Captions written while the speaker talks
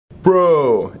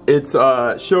Bro, it's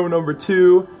show number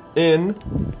 2 in,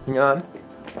 hang on,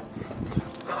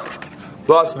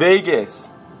 Las Vegas.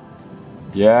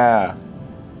 Yeah.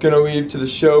 Gonna leave to the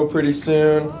show pretty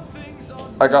soon.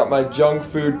 I got my junk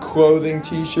food clothing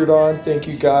t-shirt on. Thank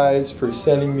you guys for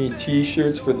sending me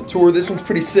t-shirts for the tour. This one's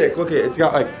pretty sick. Look at it, it's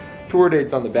got like tour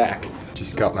dates on the back.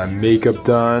 Just got my makeup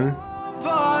done.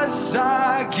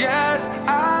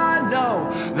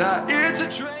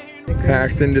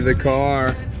 Packed into the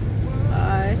car.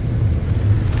 Hi.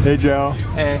 Hey Joe.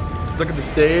 Hey. Look at the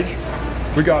stage.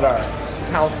 We got our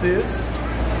houses.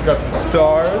 We got some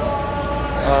stars.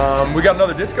 We got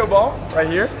another disco ball right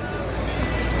here.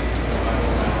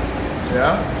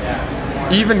 Yeah?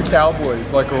 Yeah. Even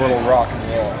cowboys like a little rock and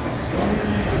roll.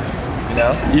 You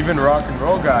know? Even rock and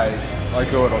roll guys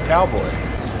like a little cowboy.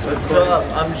 What's up?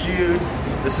 I'm Jude.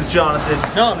 This is Jonathan.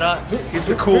 No, I'm not. He's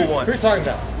the cool one. Who are you talking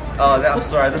about? Oh, I'm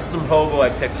sorry. This is some hobo I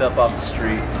picked up off the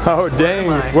street. Oh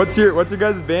dang! What's your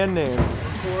guys' band name?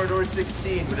 Corridor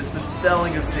 16, but it's the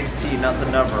spelling of 16, not the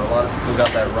number. A lot of people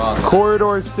got that wrong.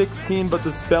 Corridor 16, but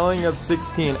the spelling of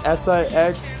 16.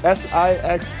 S-I-X-T-E-E-N.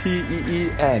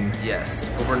 Yes,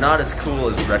 but we're not as cool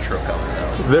as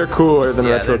Retrocolor though. They're cooler than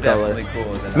Retrocolor. Retrocolor. They're definitely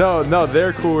cooler than us. No,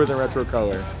 they're cooler than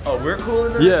Retrocolor. Oh, we're cooler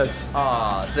than Yes.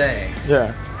 Aw, thanks.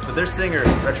 Yeah. But their singer,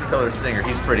 Retrocolor's singer,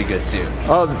 he's pretty good too.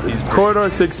 Oh, Corridor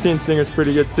 16 singer's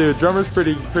pretty good too. Drummer's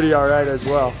pretty alright as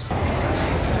well.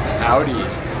 Howdy.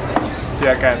 Dude,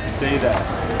 I have to say that.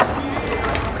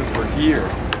 Because we're here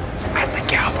at the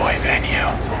cowboy venue.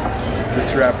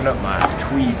 Just wrapping up my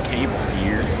tweed cable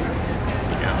here.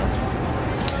 You know.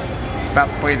 About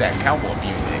to play that cowboy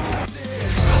music.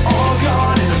 All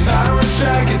gone in a matter of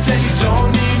seconds, and you don't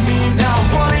need me now.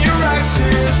 One of your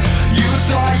exes. You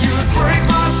thought you would break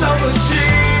my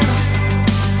self-esteem.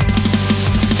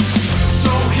 So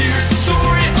here's the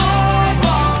story of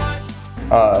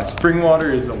us. Spring water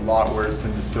is a lot worse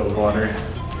than distilled water.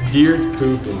 Deers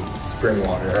poop in spring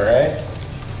water, alright?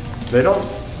 They don't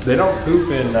poop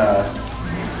in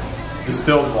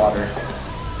distilled water.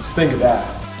 Just think of that.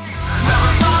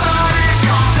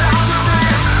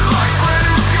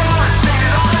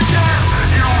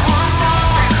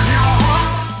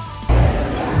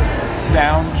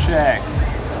 Sound check.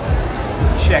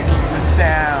 Checking the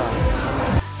sound.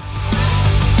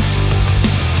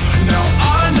 now.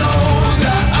 I know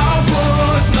that I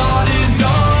was not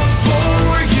enough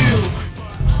for you.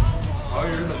 Oh,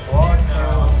 you're in the vlog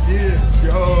now. Dude,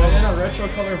 yo. I'm in a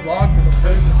Retrocolor vlog for the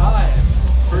first time.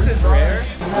 This is rare.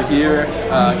 We're here,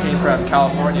 came from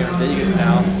California, in Vegas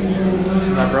now. This is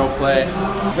my bro play.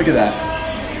 Look at that.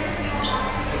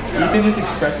 You think this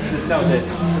expresses it? No, this.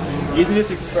 You think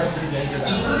this expresses his anger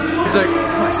now? He's like,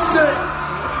 my set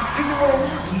isn't what I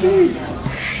want it to be.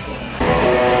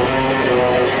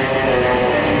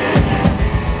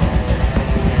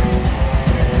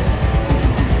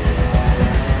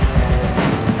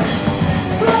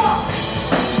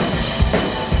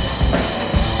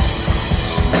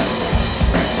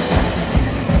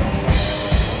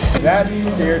 That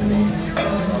scared me.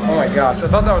 Oh my gosh, I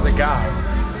thought that was a guy.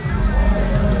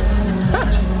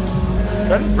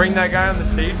 Did I just bring that guy on the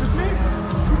stage with me? And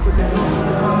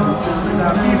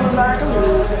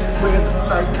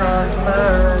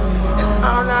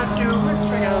all I do is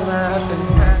swing a laugh and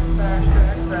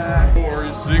stack. Or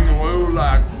you sing low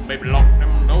like, baby, lock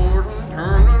them doors and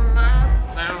turn the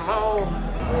lights down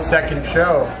low. Second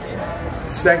show.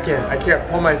 Second. I can't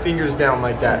pull my fingers down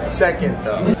like that. Second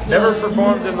though. Never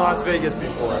performed in Las Vegas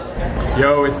before.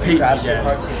 Yo, it's Peyton again.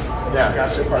 Yeah.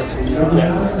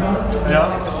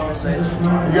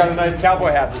 Yeah. You got a nice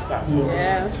cowboy hat this time.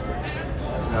 Yeah. It's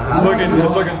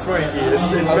looking swanky. It's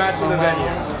matching the venue.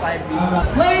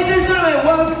 Ladies and gentlemen,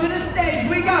 welcome to the stage.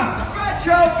 We got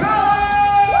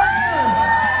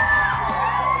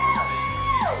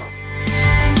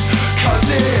Cause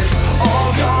it's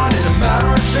all gone in a matter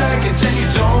of seconds, and you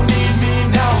don't need me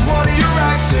now. One of your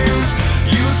exes.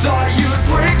 You thought you'd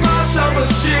break my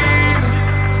self-esteem.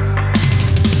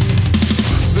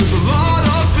 There's a lot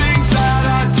of things that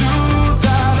I do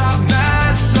that I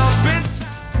mess up in.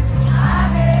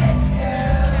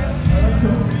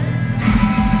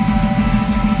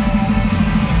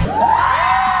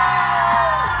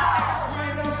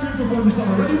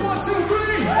 Ready? 1, 2, 3!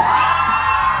 Hey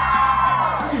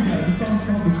guys, this song's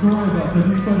called The Story of Us. I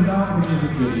just put it out in the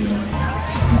music video.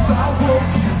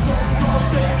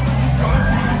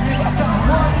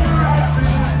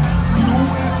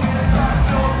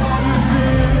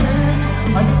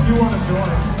 I think you want to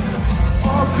join.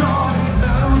 Oh God,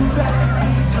 no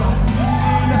sexy, don't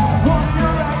need us. What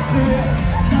your exes,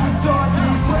 you thought you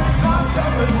break my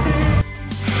self-esteem.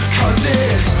 Cause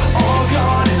it's all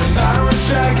gone in a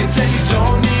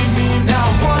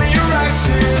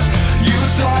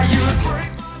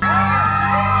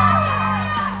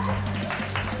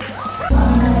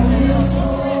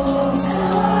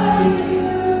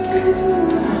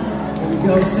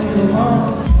go sing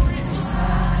along.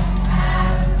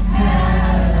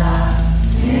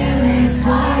 Feelings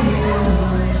for you,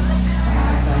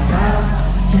 like I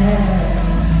care,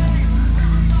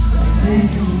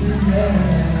 like you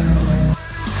care.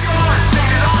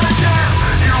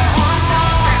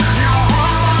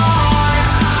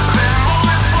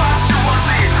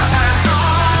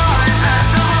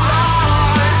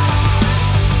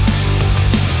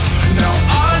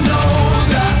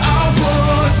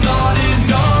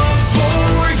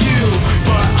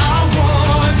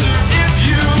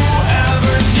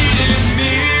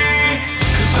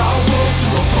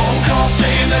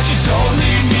 You don't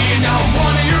need me, now I'm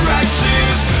one of your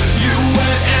exes. You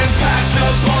went and packed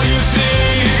up all your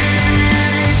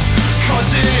things, 'cause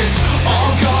it's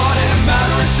all gone in a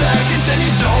matter of seconds. And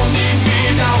you don't need me,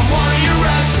 now I'm one of your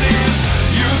exes.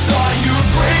 You thought you'd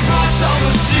break my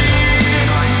self-esteem.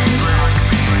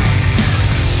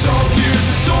 So here's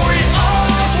the story of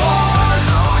us.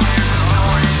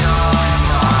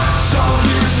 So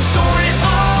here's the story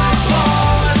of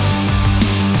us.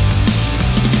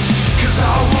 'Cause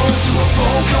I wrote to a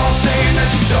phone call saying that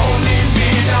you don't need